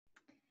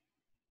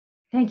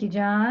Thank you,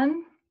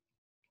 John.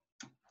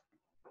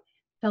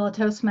 Fellow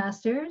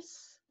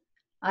Toastmasters,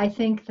 I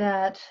think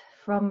that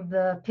from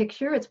the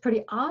picture, it's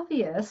pretty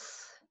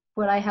obvious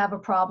what I have a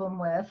problem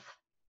with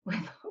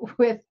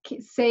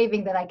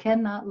saving that I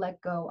cannot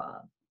let go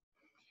of.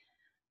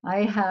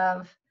 I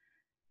have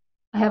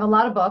a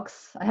lot of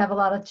books. I have a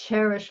lot of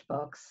cherished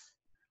books.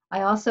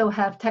 I also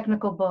have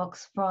technical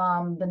books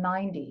from the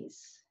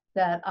 90s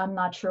that I'm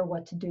not sure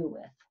what to do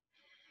with.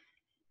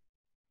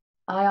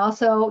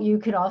 You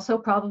could also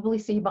probably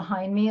see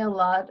behind me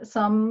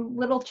some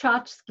little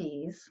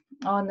tchotchkes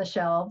on the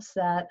shelves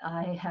that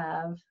I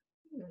have.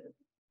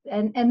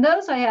 And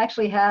those I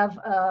actually have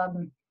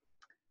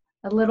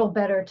a little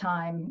better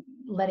time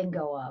letting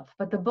go of.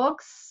 But the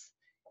books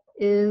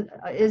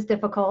is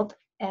difficult,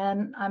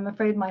 and I'm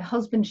afraid my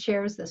husband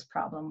shares this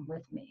problem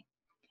with me.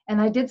 And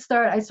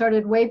I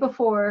started way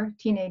before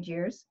teenage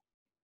years.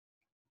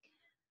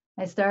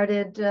 I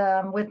started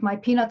with my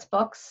Peanuts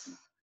books,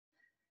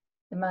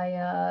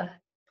 my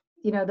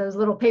those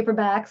little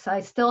paperbacks. I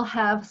still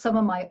have some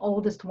of my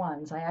oldest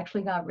ones. I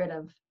actually got rid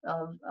of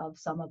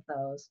some of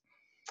those.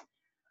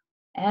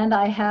 And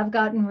I have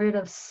gotten rid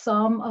of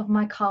some of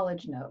my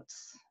college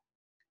notes,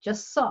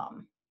 just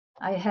some.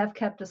 I have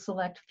kept a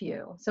select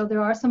few. So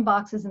there are some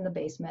boxes in the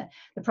basement.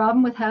 The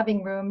problem with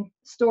having room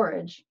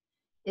storage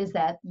is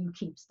that you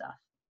keep stuff.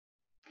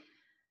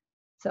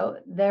 So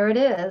there it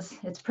is.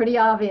 It's pretty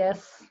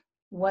obvious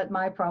what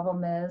my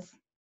problem is.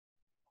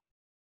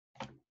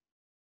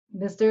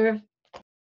 Mr.